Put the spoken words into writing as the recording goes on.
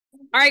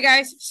All right,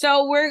 guys.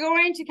 So we're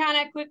going to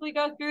kind of quickly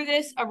go through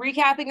this, a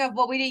recapping of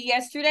what we did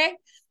yesterday.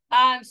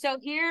 So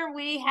here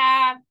we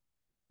have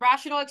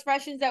rational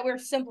expressions that we're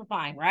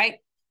simplifying, right?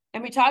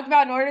 And we talked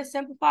about in order to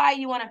simplify,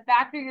 you want to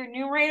factor your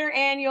numerator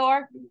and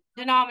your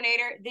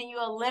denominator. Then you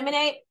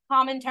eliminate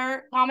common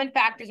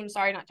factors. I'm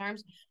sorry, not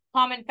terms.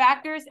 Common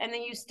factors, and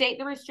then you state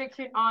the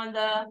restriction on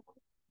the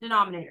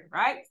denominator,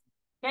 right?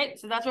 Okay,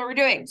 so that's what we're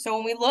doing. So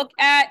when we look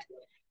at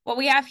what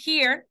we have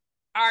here,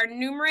 our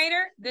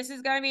numerator, this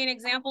is going to be an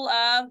example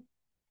of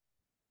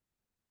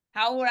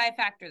how would I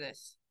factor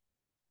this?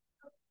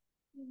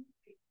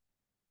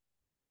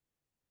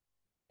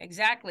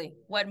 Exactly.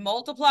 What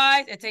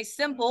multiplies, it's a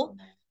simple.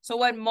 So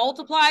what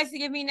multiplies to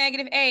give me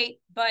 -8,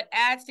 but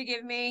adds to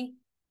give me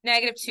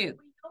 -2?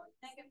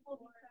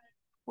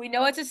 We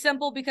know it's a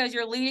simple because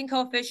your leading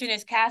coefficient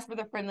is cast with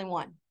a friendly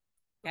 1.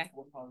 Okay.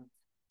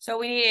 So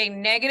we need a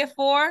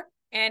 -4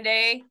 and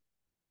a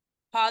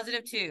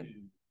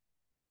 +2.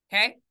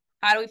 Okay.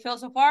 How do we feel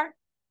so far?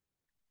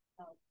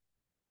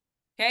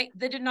 Okay.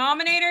 The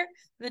denominator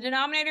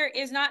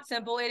is not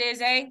simple. It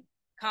is a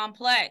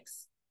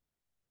complex.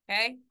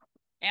 Okay.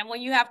 And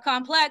when you have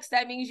complex,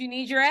 that means you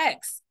need your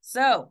x.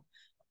 So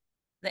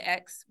the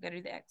x, we gotta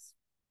do the x.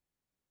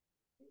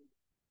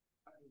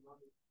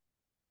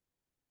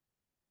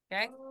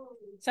 Okay.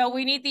 So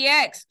we need the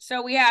x.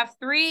 So we have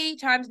 3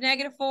 times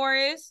 -4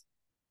 is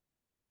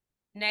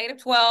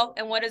 -12.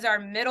 And what is our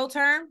middle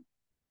term?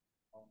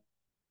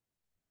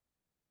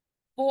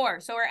 4.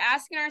 So we're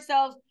asking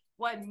ourselves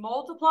what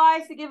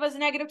multiplies to give us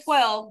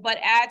 -12, but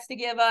adds to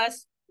give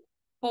us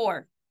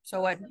 4. So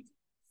what?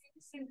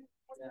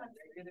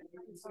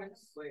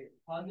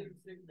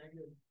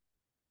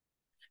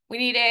 We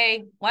need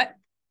a what?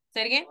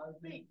 Say it again.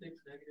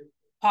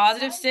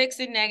 +6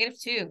 and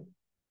 -2.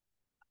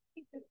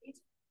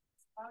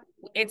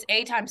 It's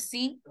A times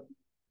C.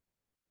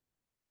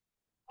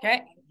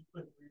 Okay.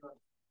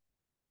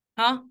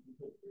 Huh?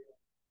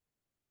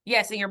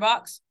 Yes, in your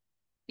box.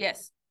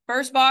 Yes.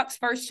 First box,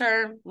 first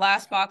term.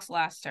 Last box,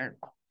 last term.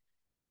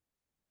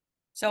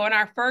 So in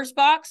our first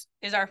box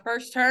is our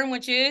first term,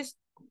 which is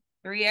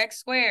 3x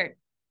squared.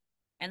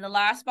 And the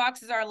last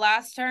box is our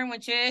last term,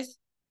 which is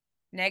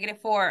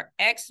 -4.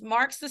 X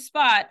marks the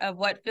spot of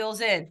what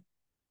fills in.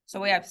 So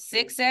we have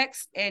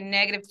 6x and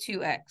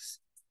 -2x.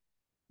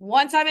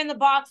 Once I'm in the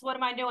box, what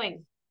am I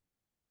doing?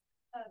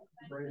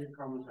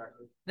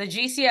 The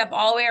GCF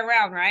all the way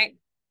around, right?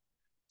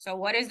 So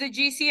what is the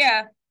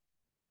GCF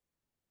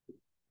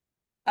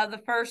of the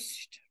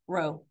first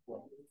row?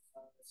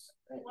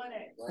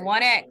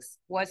 1x.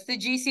 What's the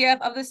GCF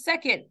of the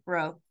second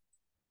row?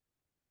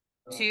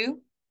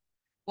 2.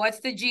 What's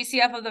the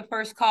GCF of the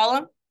first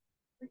column?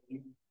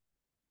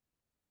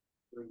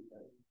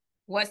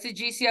 What's the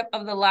GCF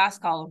of the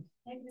last column?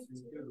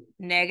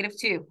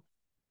 -2.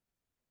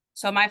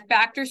 So my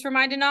factors for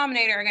my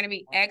denominator are going to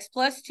be x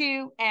plus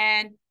 2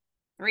 and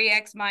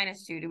 3x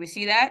minus 2. Do we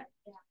see that?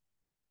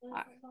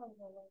 Yeah.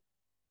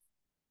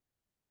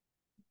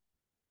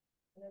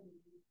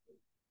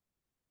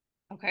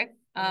 Okay.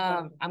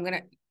 I'm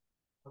going to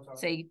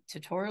say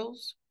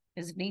tutorials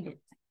is needed.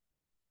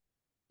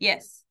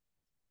 Yes.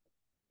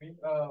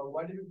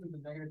 Why do you put the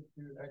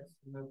 -2x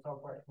in the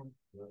top right corner?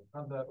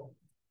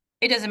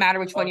 It doesn't matter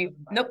which one you...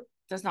 Nope,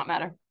 does not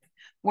matter.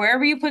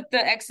 Wherever you put the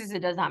x's,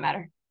 it does not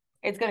matter.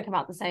 It's going to come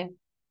out the same.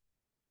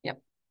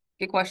 Yep.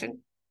 Good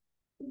question.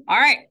 All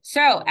right.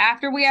 So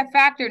after we have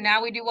factored,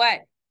 now we do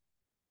what?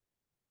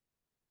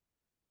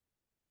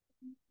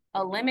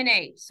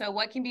 Eliminate. So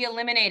what can be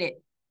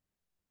eliminated?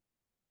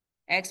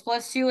 X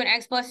plus 2 and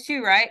x plus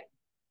 2, right?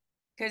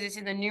 Because it's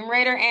in the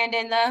numerator and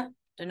in the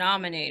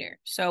denominator.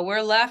 So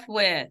we're left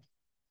with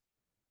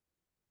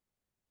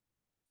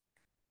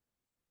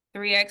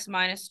 3x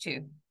minus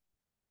 2.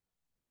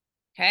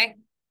 Okay.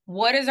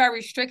 What is our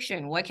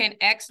restriction? What can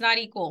x not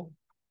equal?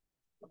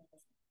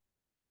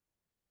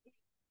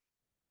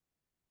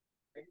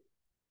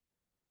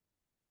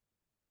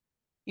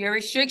 Your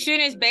restriction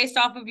is based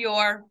off of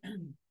your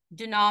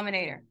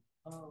denominator.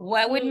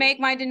 What would make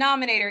my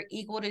denominator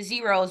equal to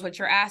 0 is what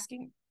you're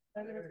asking.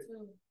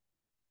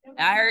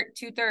 I heard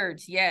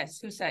 2/3. Yes.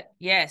 Who said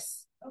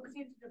yes?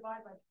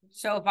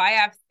 So if I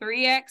have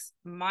 3x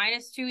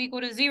minus 2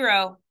 equal to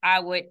 0, I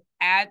would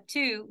add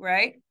 2,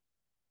 right?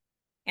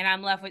 And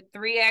I'm left with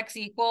 3x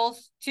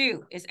equals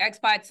 2. Is x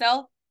by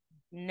itself?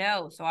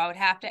 No. So I would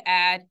have to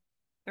add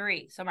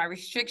 3. So my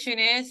restriction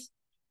is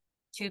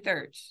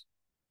 2/3.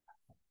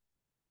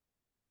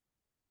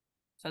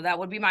 So that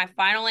would be my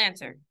final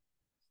answer.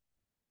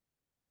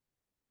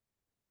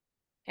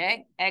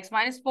 Okay, x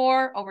minus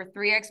 4 over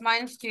 3x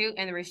minus 2,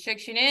 and the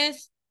restriction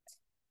is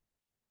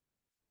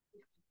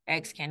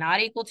x cannot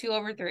equal 2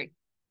 over 3.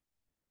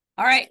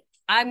 All right,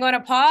 I'm going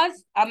to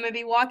pause. I'm going to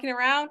be walking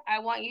around. I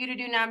want you to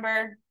do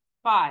number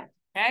 5,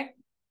 okay?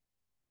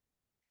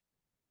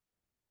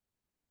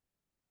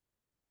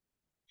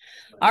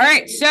 All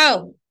right,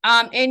 so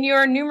in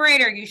your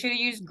numerator, you should have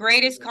used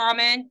greatest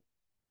common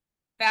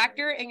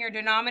factor. In your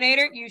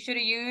denominator, you should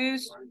have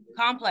used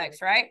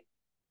complex, right?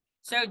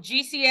 So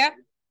GCF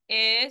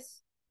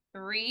is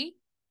 3,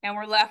 and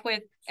we're left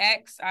with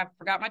x. I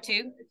forgot my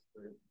 2.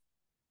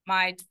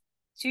 My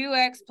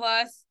 2x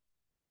plus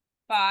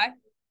 5.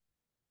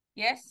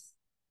 Yes.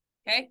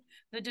 Okay.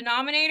 The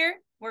denominator,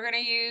 we're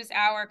going to use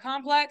our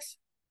complex.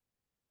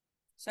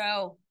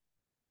 So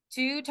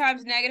 2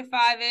 times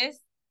 -5 is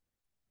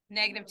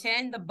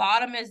 -10. The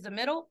bottom is the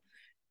middle,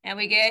 and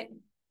we get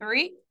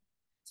 3.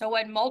 So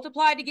what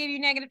multiplied to give you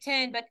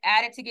 -10, but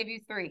added to give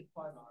you 3?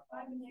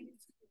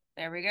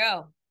 There we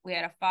go. We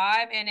had a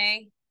 5 and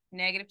a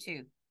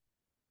 -2.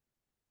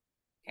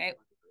 Okay.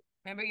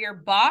 Remember your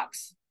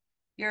box?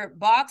 Your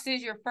box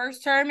is your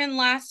first term and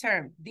last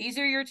term. These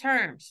are your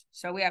terms.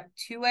 So we have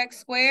 2x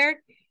squared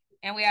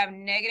and we have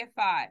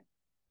 -5.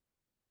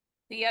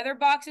 The other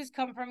boxes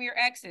come from your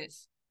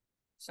x's.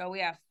 So we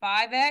have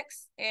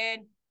 5x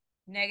and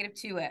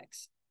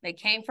 -2x. They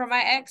came from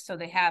my x, so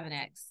they have an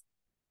x.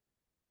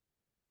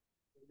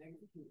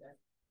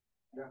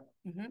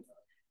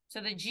 So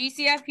the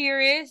GCF here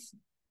is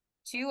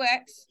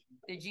 2x.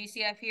 The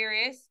GCF here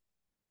is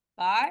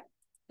 5.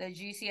 The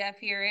GCF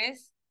here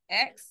is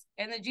x.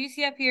 And the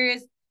GCF here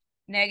is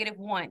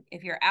 -1.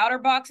 If your outer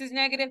box is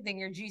negative, then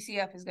your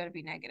GCF is going to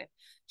be negative.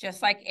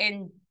 Just like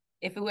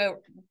if it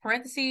were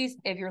parentheses,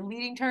 if your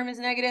leading term is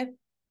negative,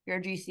 your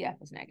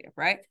GCF is negative,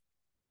 right?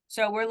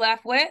 So we're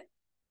left with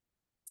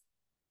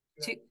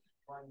 2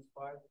 minus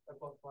 5,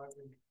 plus 5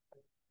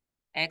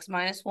 x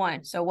minus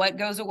 1. So what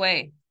goes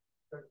away?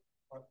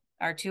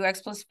 Our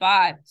 2x plus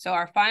 5. So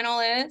our final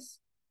is?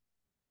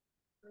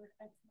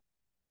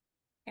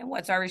 And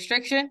what's our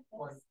restriction?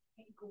 1.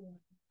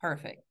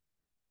 Perfect.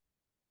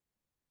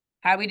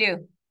 How'd we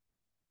do?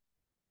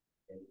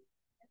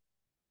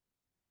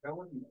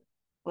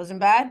 Wasn't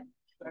bad?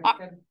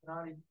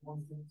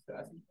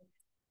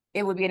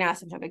 It would be an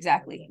asymptote,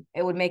 exactly.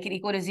 It would make it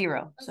equal to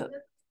 0. So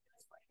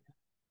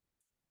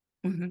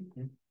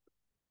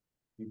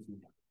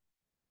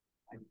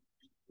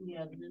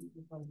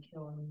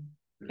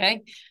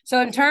okay.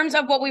 So in terms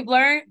of what we've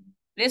learned,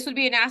 this would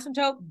be an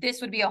asymptote,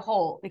 this would be a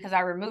whole because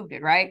I removed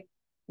it, right?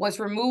 What's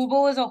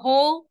removable is a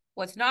whole,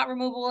 what's not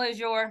removable is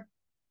your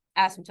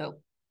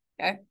asymptote.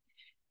 Okay.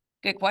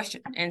 Good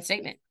question and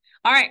statement.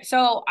 All right,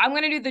 so I'm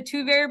going to do the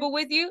 2 variable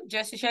with you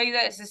just to show you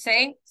that it's the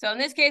same. So in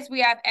this case, we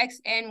have x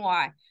and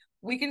y.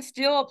 We can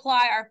still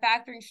apply our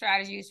factoring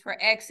strategies for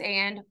x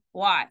and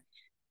y.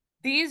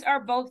 These are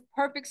both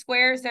perfect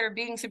squares that are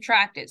being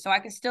subtracted. So I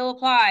can still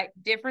apply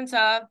difference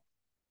of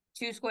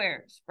 2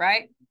 squares,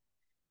 right?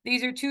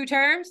 These are 2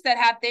 terms that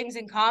have things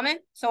in common.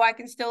 So I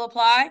can still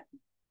apply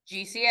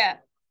GCF.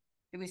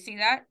 Do we see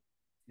that?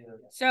 Yeah.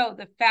 So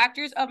the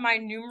factors of my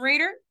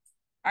numerator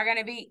are going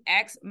to be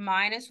x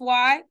minus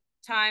y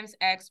times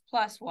x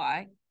plus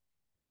y.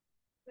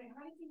 Wait,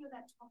 how did you know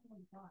that top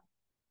one was?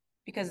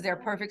 Because they're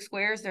perfect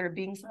squares that are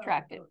being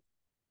subtracted.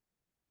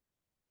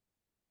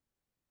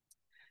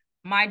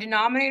 My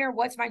denominator,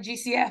 what's my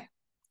GCF?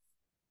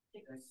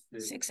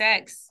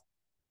 6x.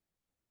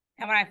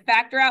 And when I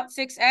factor out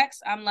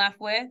 6x, I'm left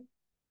with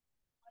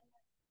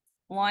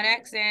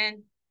 1x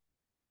and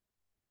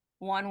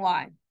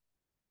 1y.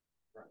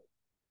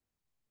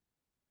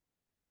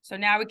 So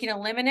now we can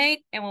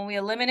eliminate, and when we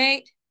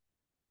eliminate,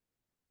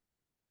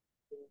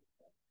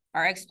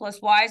 our x plus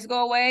y's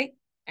go away,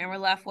 and we're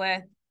left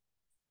with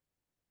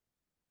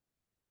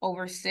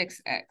over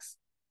 6x.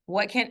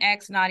 What can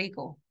x not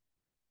equal?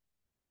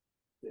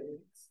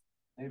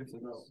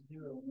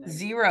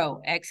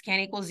 0. X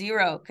can't equal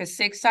 0 because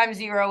 6 times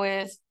 0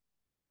 is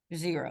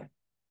 0.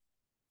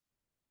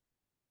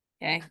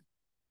 Okay.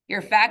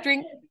 You're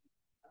factoring.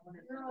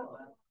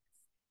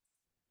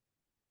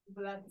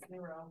 But that's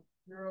 0.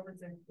 0 over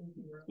 6 is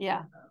 0.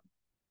 Yeah.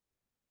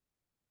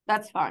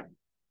 That's fine.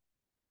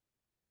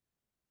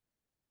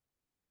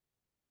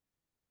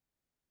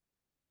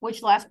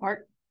 Which last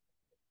part?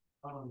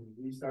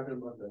 We started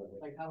about the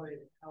like how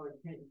it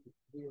can't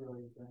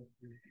 0.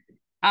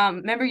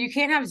 Remember, you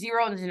can't have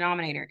 0 in the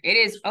denominator. It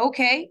is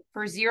okay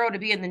for 0 to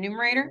be in the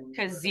numerator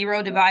because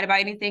 0 divided by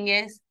anything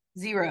is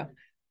 0.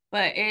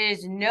 But it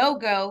is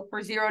no-go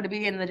for 0 to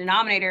be in the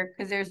denominator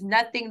because there's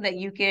nothing that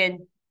you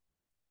can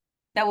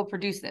that will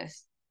produce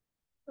this.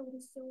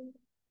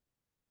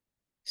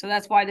 So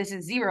that's why this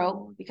is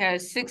 0,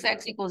 because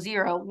 6x equals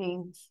 0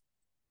 means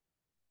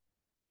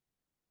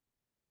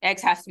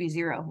x has to be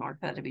 0 in order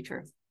for that to be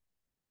true.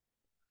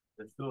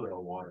 It's still a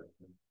water.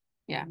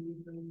 Yeah.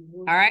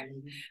 All right.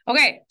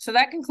 Okay, so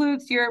that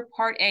concludes your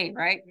part A,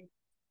 right?